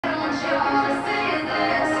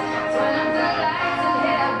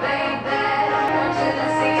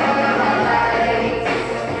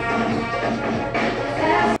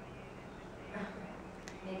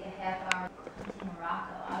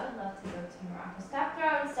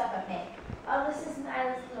Oh, this is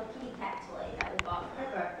Nyla's little kitty cat toy that we bought for her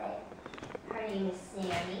birthday. Her name is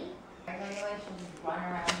Sammy. Anyway, she'll just run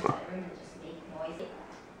around the bedroom and just make noise.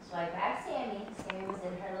 So I grabbed Sammy. Sammy was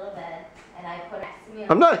in her little bed, and I put Sammy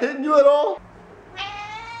on. I'm not hitting you at all.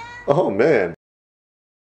 Oh man.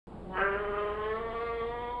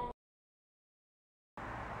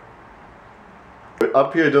 We're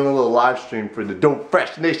up here doing a little live stream for the Don't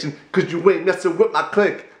Fresh Nation, cause you ain't messing with my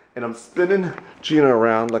clique. And I'm spinning Gina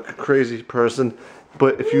around like a crazy person.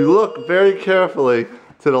 But if you look very carefully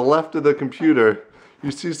to the left of the computer,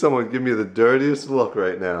 you see someone give me the dirtiest look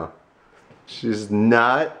right now. She's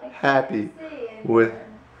not happy with...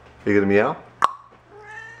 Are you gonna meow?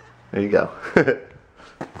 There you go.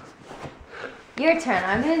 Your turn.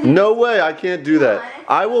 I'm gonna do... No way, I can't do that.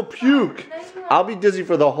 I will puke. I'll be dizzy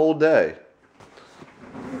for the whole day.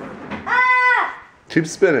 Ah! Keep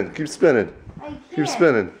spinning, keep spinning. I can't. Keep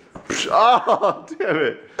spinning. Oh, damn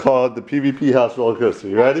it. Called the PvP house roller coaster.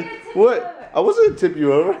 You ready? What? I wasn't gonna tip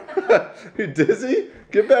you over. You dizzy?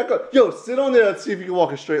 Get back up. Yo, sit on there and see if you can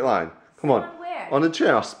walk a straight line. Come on. Where? On the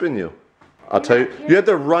chair, I'll spin you. I'll tell you. You have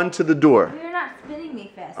to run to the door. You're not spinning me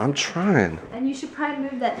fast. I'm trying. And you should probably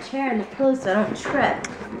move that chair and the pillow so I don't trip.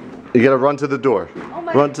 You gotta run to the door. Oh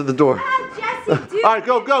my Run to the door. Ah, Jesse, dude. Alright,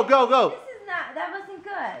 go, go, go, go. This is not, that wasn't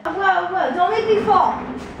good. Whoa, whoa, don't make me fall.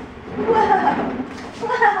 Whoa,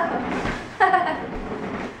 whoa.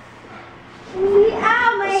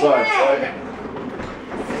 Ow, my head.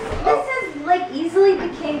 This is like easily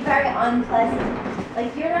became very unpleasant.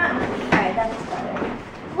 Like you're not, alright, that's better.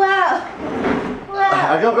 Whoa,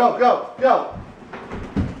 whoa. Go, go, go, go.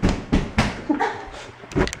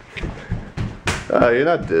 You're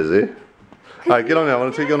not dizzy. Alright, get on there. I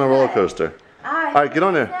want to take you on a roller coaster. Alright, get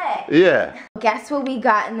on there. Yeah. Guess what we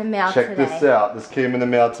got in the mail today? Check this out. This came in the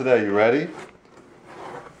mail today. You ready?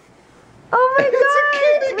 Oh my It's a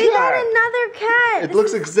god! kitty We got cat. another cat. It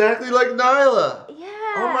looks exactly like Nyla. Yeah.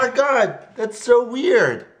 Oh my god, that's so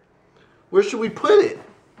weird. Where should we put it?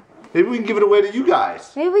 Maybe we can give it away to you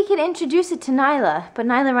guys. Maybe we could introduce it to Nyla, but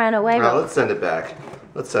Nyla ran away. Alright, let's send it back.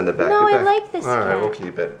 Let's send it back. No, Get I back. like this Alright, cat. we'll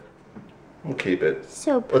keep it. We'll keep it.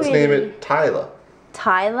 So pretty. Let's name it Tyler.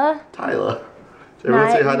 Tyler? Tyler.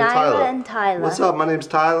 Everyone say hi to Nyla Tyler. and Tyler. What's up? My name's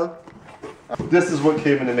Tyler. This is what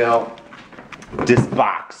came in the mail. This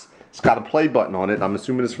box. It's got a play button on it. I'm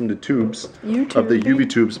assuming it's from the tubes. YouTube. Of the UV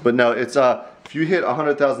tubes. But no, it's if you hit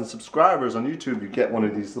 100,000 subscribers on YouTube, you get one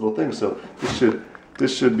of these little things. So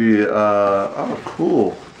this should be oh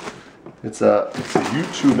cool. It's a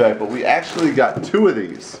YouTube app, but we actually got 2 of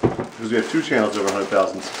these because we have 2 channels over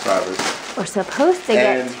 100,000 subscribers. We're supposed to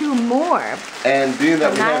get 2 more. And being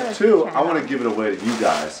that we have Nyla's 2, I channel. want to give it away to you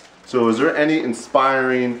guys. So is there any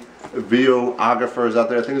inspiring videographers out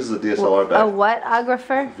there? I think this is a DSLR bag. A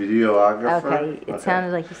what-ographer? Videographer? Okay, it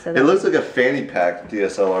sounded like you said It that. looks like a fanny pack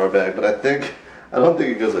DSLR bag, but I don't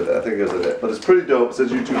think it goes like that. I think it goes like that. But it's pretty dope. It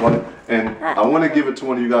says YouTube on it. And I want to give it to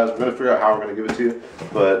one of you guys. We're going to figure out how we're going to give it to you.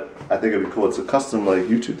 But I think it'd be cool. It's a custom like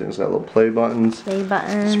YouTube thing. It's got little play buttons. Play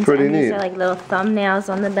buttons. It's pretty and neat. These are like little thumbnails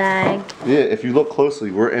on the bag. Yeah, if you look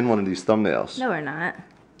closely, we're in one of these thumbnails. No, we're not.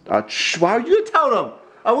 Why are you telling them?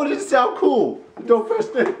 I wanted to sound cool. Don't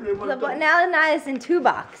first name. But now Nyla's in 2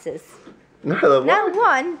 boxes. Nyla, Not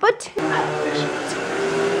 1, but 2.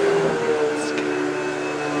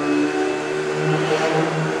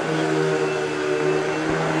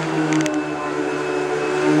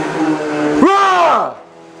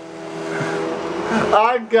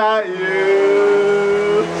 I got you.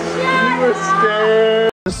 You were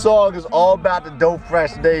scared. This song is all about the Dope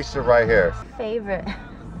Fresh Nation right here. Favorite.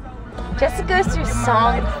 Jessica goes through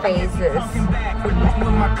song phases.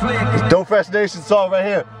 Dope Fresh Nation song right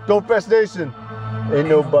here. Dope Fresh Nation. Ain't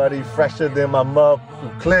nobody fresher than my mother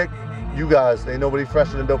click. You guys, ain't nobody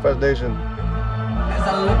fresher than Dope Fresh Nation.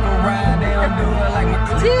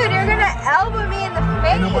 Dude, you're gonna elbow me in the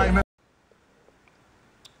face.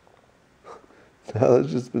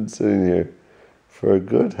 Tyler's just been sitting here for a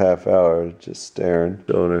good half hour, just staring,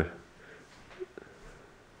 showing her.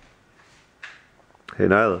 Hey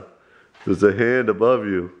Nyla, there's a hand above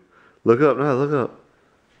you. Look up, Nyla, look up.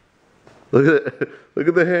 Look at it. Look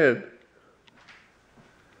at the hand.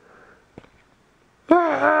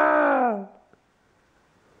 Ah!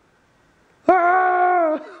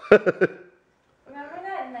 Ah! Remember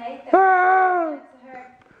that night that Ah! to her?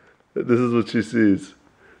 This is what she sees.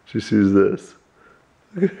 She sees this.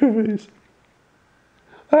 Look at her face.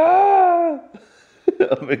 Ah!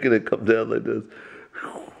 I'm making it come down like this.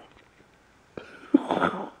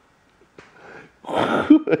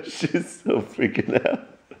 She's so freaking out.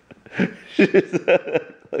 She's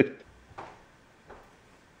like...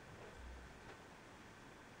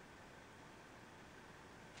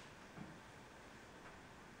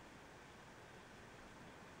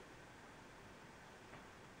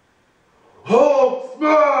 Hulk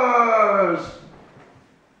smash!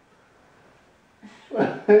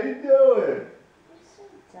 What are you doing? You're so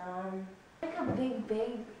dumb. Like a big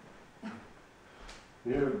baby.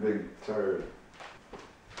 You're a big turd.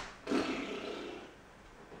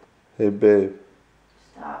 Hey babe.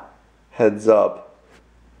 Stop. Heads up.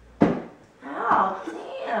 Ow,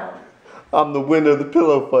 damn. I'm the winner of the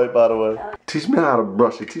pillow fight, by the way. Teach me how to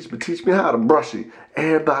brush it. Teach me how to brush it.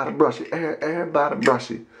 Everybody brush it. Everybody brush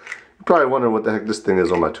it. You're probably wondering what the heck this thing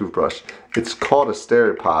is on my toothbrush. It's called a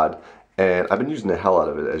Steripod, and I've been using the hell out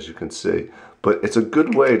of it, as you can see. But it's a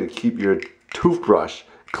good way to keep your toothbrush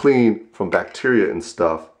clean from bacteria and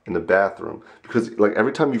stuff in the bathroom. Because like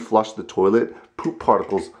every time you flush the toilet, poop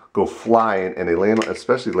particles go flying and they land,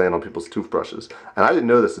 especially land on people's toothbrushes. And I didn't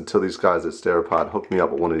know this until these guys at Steripod hooked me up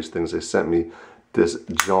with one of these things. They sent me this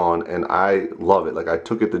John, and I love it. Like I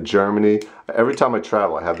took it to Germany. Every time I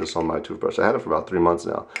travel, I have this on my toothbrush. I had it for about 3 months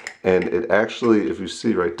now, and it actually, if you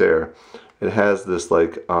see right there, it has this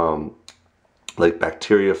like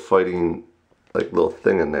bacteria fighting like little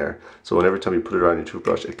thing in there. So every time you put it on your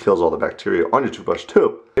toothbrush, it kills all the bacteria on your toothbrush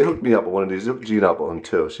too. They hooked me up with one of these. They hooked Jean up on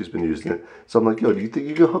too. She's been using it. So I'm like, yo, do you think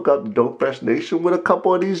you can hook up the Don't Fresh Nation with a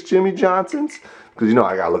couple of these Jimmy Johnsons? Because you know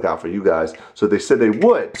I gotta look out for you guys. So they said they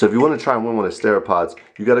would. So if you want to try and win one of the Steripods,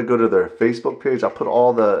 you gotta go to their Facebook page. I'll put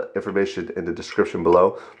all the information in the description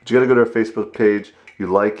below. But you gotta go to their Facebook page. You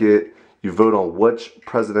like it. You vote on which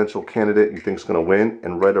presidential candidate you think is gonna win,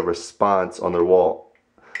 and write a response on their wall.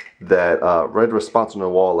 Write a response on their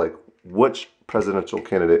wall like which presidential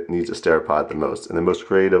candidate needs a Steripod the most, and the most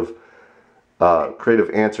creative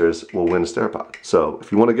answers will win a Steripod. So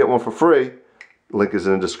if you want to get one for free, link is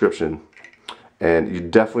in the description. And you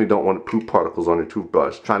definitely don't want poop particles on your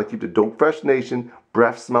toothbrush. Trying to keep the Dope Fresh Nation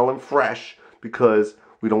breath smelling fresh, because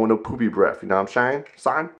we don't want no poopy breath. You know what I'm saying,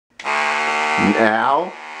 son?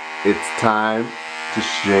 Now it's time to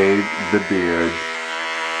shave the beard.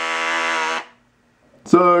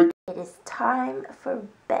 So it is time for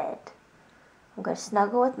bed. I'm going to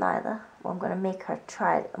snuggle with Nyla. Well, I'm going to make her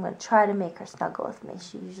try it. I'm going to try to make her snuggle with me.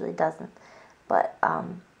 She usually doesn't. But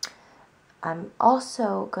I'm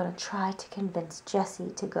also going to try to convince Jessie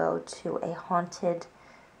to go to a haunted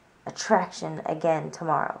attraction again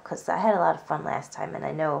tomorrow. Because I had a lot of fun last time, and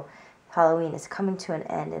I know Halloween is coming to an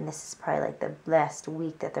end, and this is probably like the last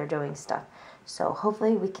week that they're doing stuff. So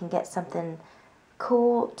hopefully we can get something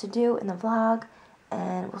cool to do in the vlog.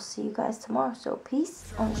 And we'll see you guys tomorrow. So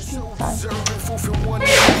peace on the street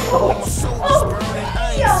time.